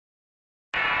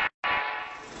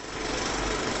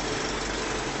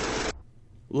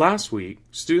Last week,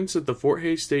 students at the Fort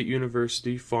Hays State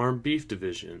University Farm Beef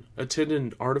Division attended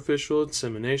an artificial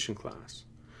insemination class.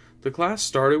 The class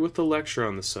started with a lecture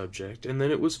on the subject, and then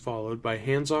it was followed by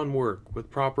hands-on work with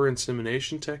proper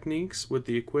insemination techniques with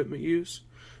the equipment use,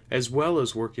 as well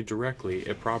as working directly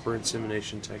at proper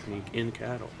insemination technique in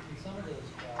cattle.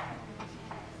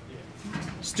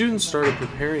 Students started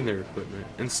preparing their equipment,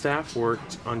 and staff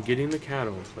worked on getting the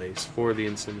cattle in place for the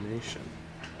insemination.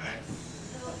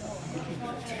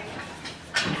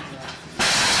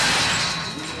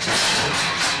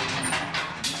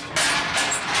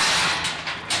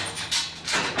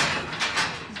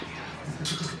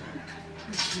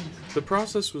 The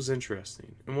process was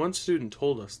interesting, and one student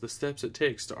told us the steps it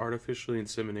takes to artificially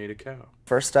inseminate a cow.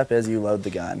 First step is you load the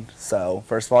gun. So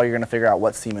first of all, you're going to figure out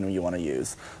what semen you want to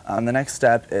use. The next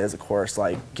step is, of course,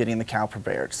 like getting the cow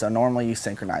prepared. So normally you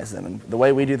synchronize them, and the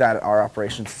way we do that at our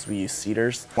operations is we use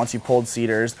cedars. Once you pulled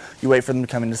cedars, you wait for them to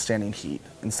come into standing heat.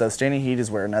 And so standing heat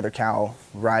is where another cow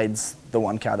rides the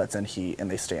one cow that's in heat, and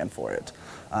they stand for it.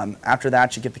 After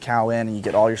that, you get the cow in and you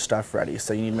get all your stuff ready.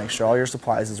 So you need to make sure all your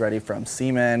supplies is ready, from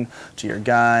semen to your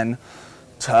gun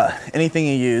to anything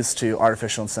you use to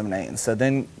artificial inseminate. And so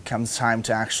then comes time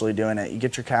to actually doing it. You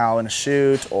get your cow in a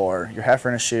chute or your heifer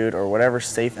in a chute or whatever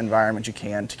safe environment you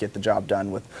can to get the job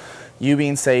done with you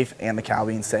being safe and the cow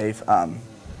being safe.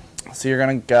 So you're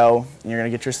going to go and you're going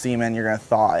to get your semen, you're going to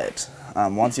thaw it.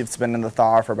 Once you've spun in the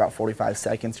thaw for about 45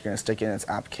 seconds, you're going to stick it in its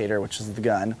applicator, which is the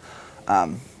gun.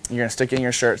 You're going to stick it in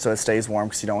your shirt so it stays warm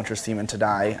because you don't want your semen to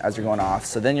die as you're going off.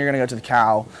 So then you're going to go to the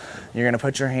cow, you're going to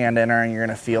put your hand in her and you're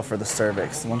going to feel for the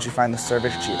cervix. Once you find the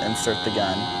cervix, you insert the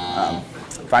gun.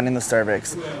 Finding the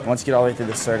cervix, once you get all the way through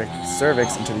the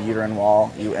cervix into the uterine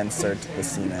wall, you insert the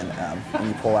semen and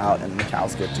you pull out and the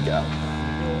cow's good to go.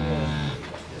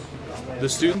 The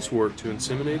students worked to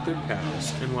inseminate their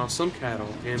cows, and while some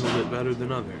cattle handled it better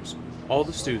than others, all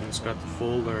the students got the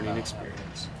full learning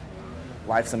experience.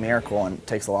 Life's a miracle and it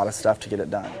takes a lot of stuff to get it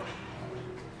done.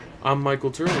 I'm Michael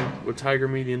Turner with Tiger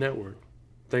Media Network.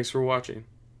 Thanks for watching.